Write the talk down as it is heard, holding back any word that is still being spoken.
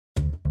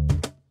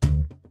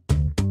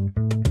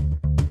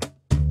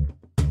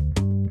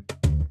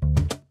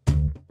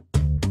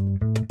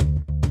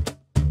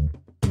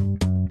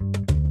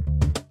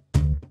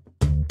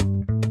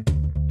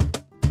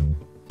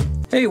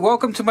Hey,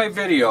 welcome to my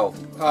video.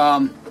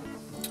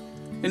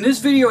 In this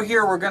video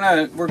here, we're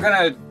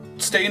gonna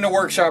stay in the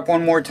workshop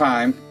one more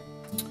time,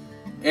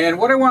 and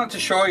what I wanted to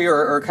show you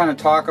or kind of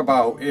talk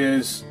about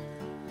is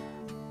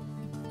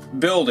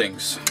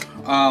buildings.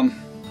 The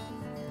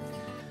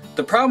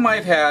problem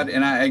I've had,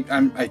 and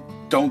I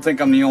don't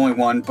think I'm the only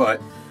one, but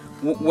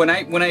when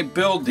I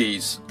build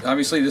these,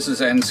 obviously this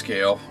is N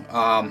scale.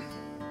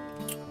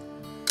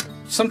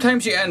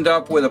 Sometimes you end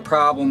up with a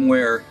problem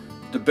where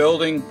the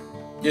building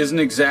isn't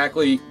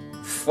exactly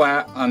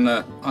flat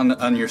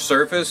on your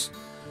surface.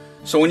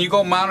 So when you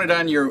go mount it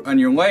on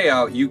your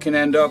layout, you can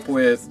end up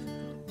with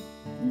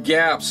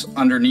gaps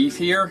underneath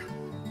here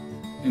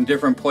in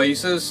different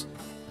places.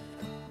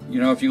 You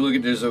know, if you look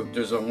at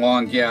there's a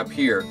long gap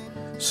here.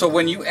 So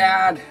when you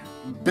add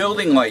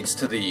building lights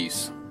to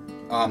these,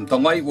 the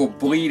light will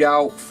bleed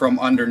out from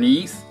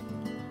underneath.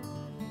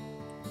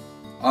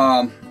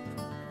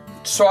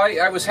 So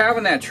I was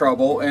having that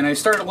trouble, and I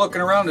started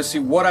looking around to see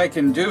what I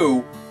can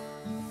do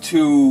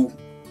to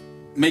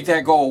make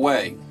that go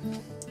away.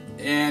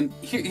 And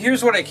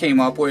here's what I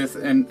came up with,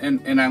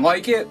 and I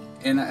like it,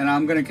 and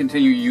I'm going to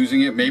continue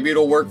using it. Maybe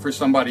it'll work for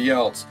somebody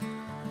else.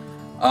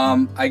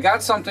 I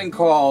got something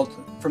called,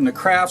 from the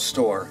craft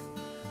store,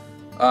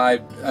 I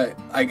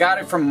got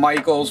it from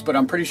Michaels, but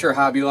I'm pretty sure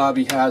Hobby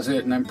Lobby has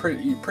it, and I'm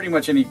pretty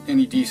much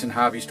any decent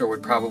hobby store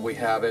would probably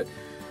have it.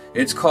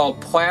 It's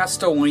called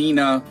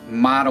Plastilina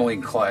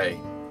modeling clay,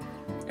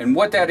 and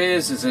what that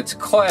is it's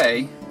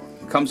clay.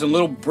 Comes in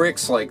little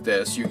bricks like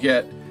this. You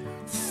get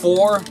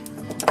four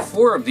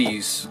of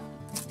these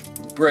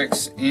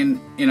bricks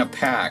in a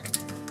pack.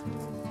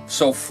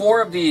 So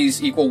 4 of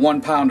these equal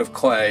 1 pound of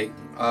clay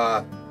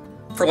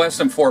for less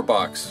than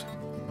 $4.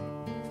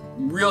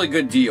 Really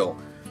good deal.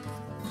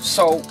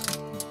 So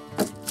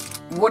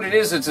what it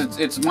is,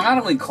 it's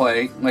modeling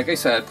clay, like I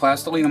said,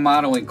 Plastilina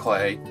modeling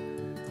clay,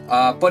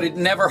 but it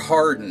never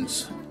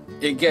hardens.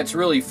 It gets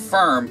really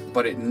firm,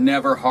 but it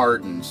never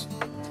hardens.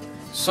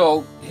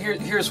 So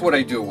here's what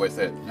I do with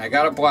it. I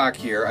got a block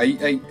here.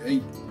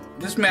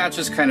 This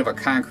matches kind of a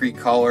concrete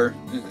color.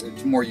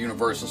 It's more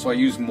universal, so I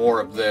use more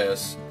of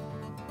this.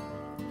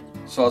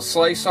 So I'll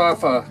slice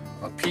off a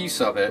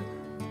piece of it.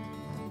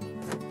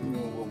 A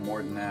little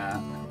more than that.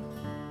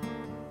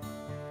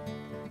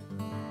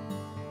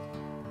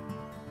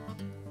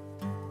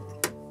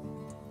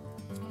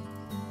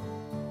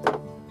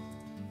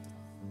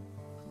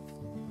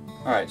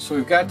 Alright, so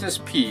we've got this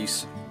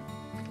piece.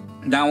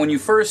 Now when you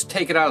first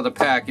take it out of the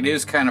pack, it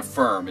is kind of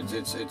firm.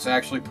 It's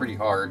actually pretty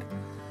hard.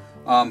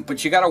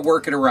 But you got to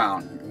work it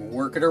around.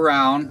 Work it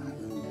around,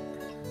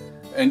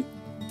 and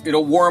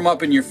it'll warm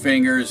up in your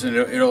fingers, and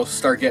it'll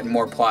start getting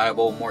more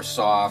pliable, more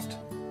soft.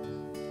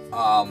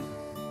 And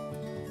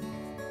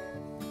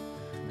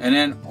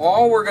then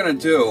all we're going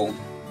to do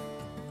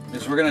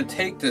is we're going to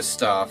take this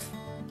stuff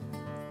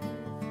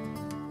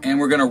and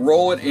we're going to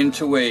roll it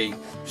into a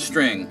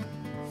string.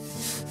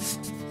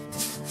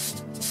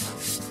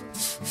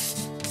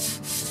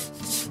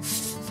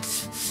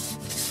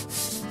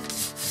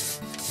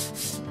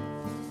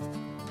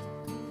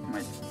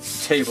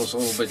 Table's a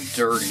little bit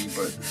dirty,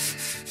 but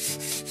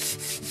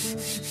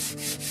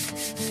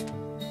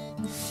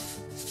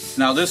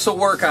now this will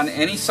work on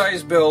any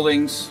size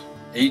buildings,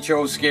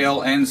 HO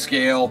scale, N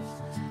scale,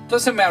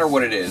 doesn't matter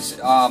what it is.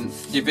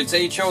 If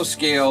it's HO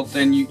scale,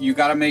 then you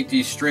got to make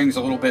these strings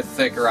a little bit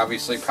thicker,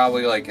 obviously,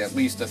 probably like at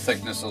least the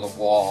thickness of the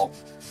wall,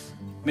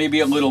 maybe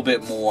a little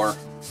bit more.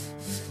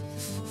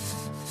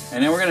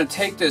 And then we're going to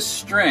take this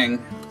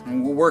string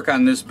and we'll work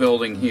on this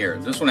building here.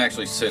 This one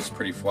actually sits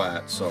pretty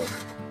flat, so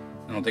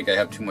I don't think I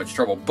have too much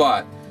trouble,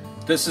 but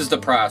this is the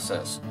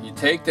process. You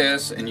take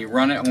this and you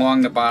run it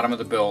along the bottom of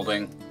the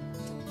building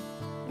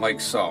like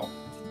so.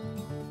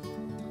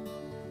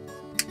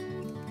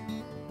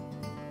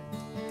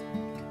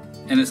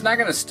 And it's not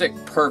going to stick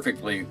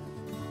perfectly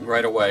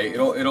right away.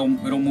 It'll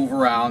move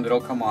around, it'll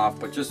come off,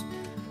 but just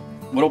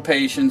a little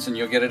patience and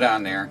you'll get it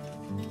on there.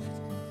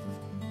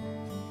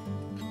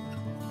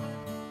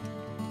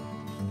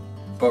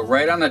 But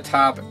right on the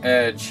top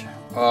edge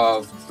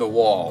of the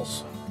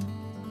walls.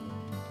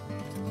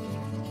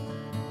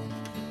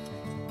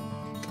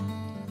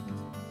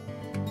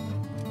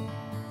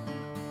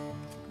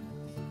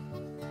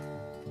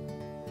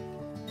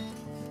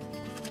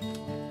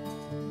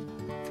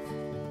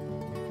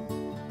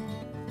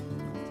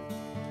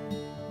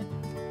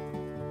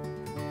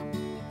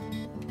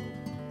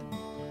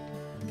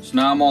 So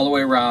now I'm all the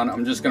way around.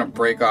 I'm just going to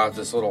break off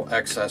this little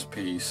excess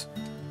piece.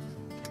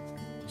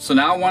 So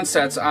now once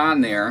that's on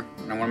there,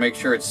 and I want to make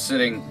sure it's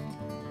sitting,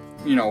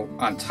 you know,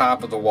 on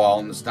top of the wall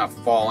and it's not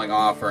falling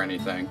off or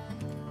anything.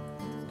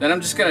 Then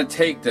I'm just going to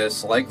take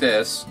this like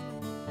this,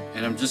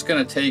 and I'm just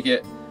going to take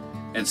it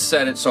and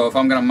set it. So if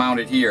I'm going to mount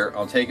it here,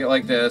 I'll take it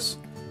like this,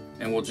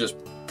 and we'll just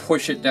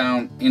push it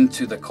down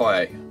into the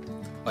clay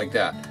like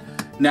that.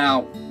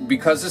 Now,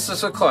 because this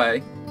is a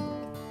clay,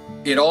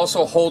 it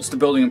also holds the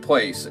building in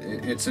place.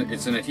 It's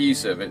an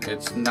adhesive.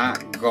 It's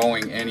not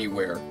going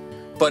anywhere.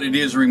 but it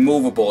is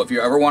removable. If you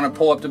ever want to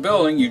pull up the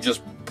building, you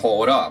just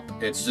pull it up.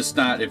 It's just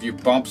not, if you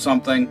bump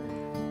something,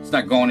 it's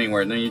not going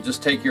anywhere. And then you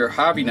just take your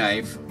hobby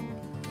knife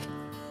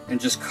and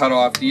just cut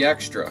off the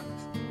extra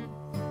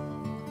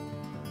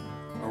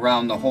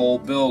around the whole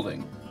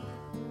building.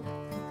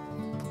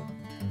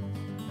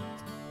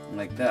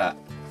 Like that.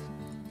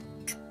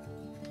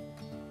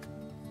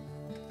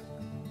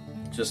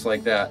 Just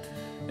like that.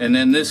 And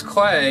then this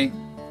clay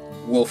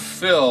will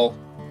fill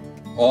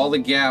all the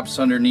gaps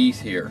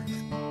underneath here.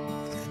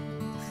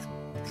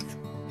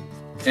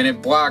 And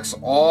it blocks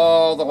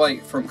all the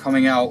light from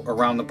coming out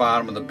around the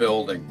bottom of the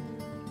building.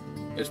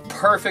 It's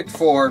perfect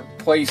for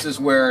places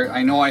where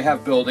I know I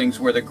have buildings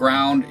where the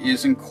ground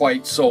isn't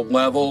quite so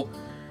level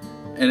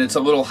and it's a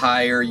little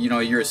higher. You know,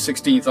 you're a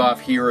 16th off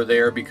here or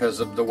there because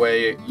of the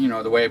way, you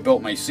know, the way I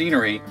built my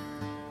scenery.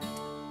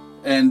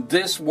 And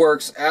this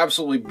works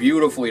absolutely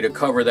beautifully to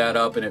cover that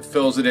up, and it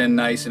fills it in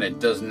nice, and it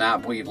does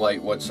not bleed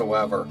light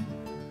whatsoever.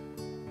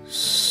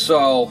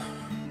 So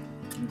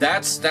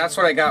that's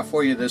what I got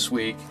for you this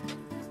week.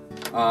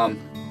 I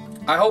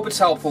hope it's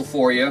helpful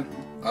for you.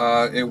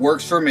 It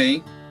works for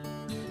me.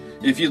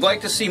 If you'd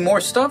like to see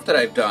more stuff that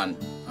I've done,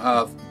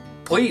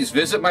 please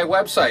visit my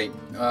website.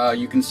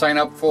 You can sign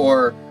up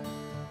for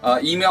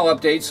email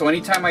updates, so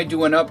anytime I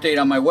do an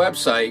update on my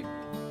website,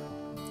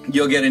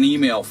 you'll get an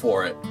email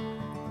for it.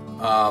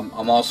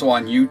 I'm also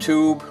on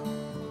YouTube,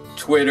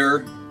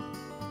 Twitter.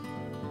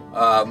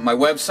 My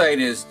website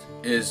is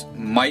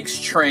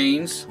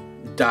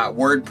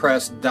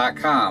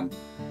mikestrains.wordpress.com.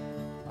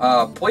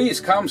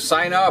 Please come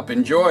sign up,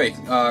 enjoy,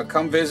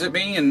 come visit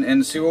me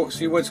and see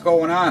what's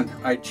going on.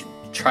 I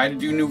try to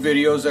do new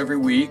videos every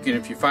week, and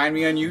if you find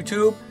me on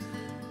YouTube,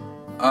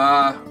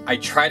 I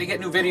try to get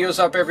new videos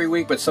up every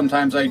week, but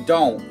sometimes I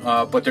don't.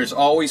 But there's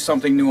always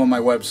something new on my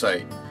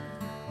website.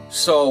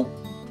 So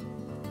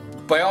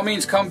by all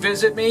means, come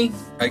visit me.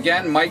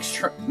 Again,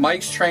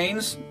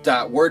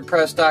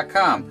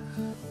 mikestrains.wordpress.com.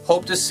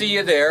 Hope to see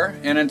you there,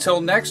 and until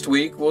next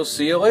week, we'll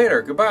see you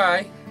later.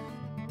 Goodbye.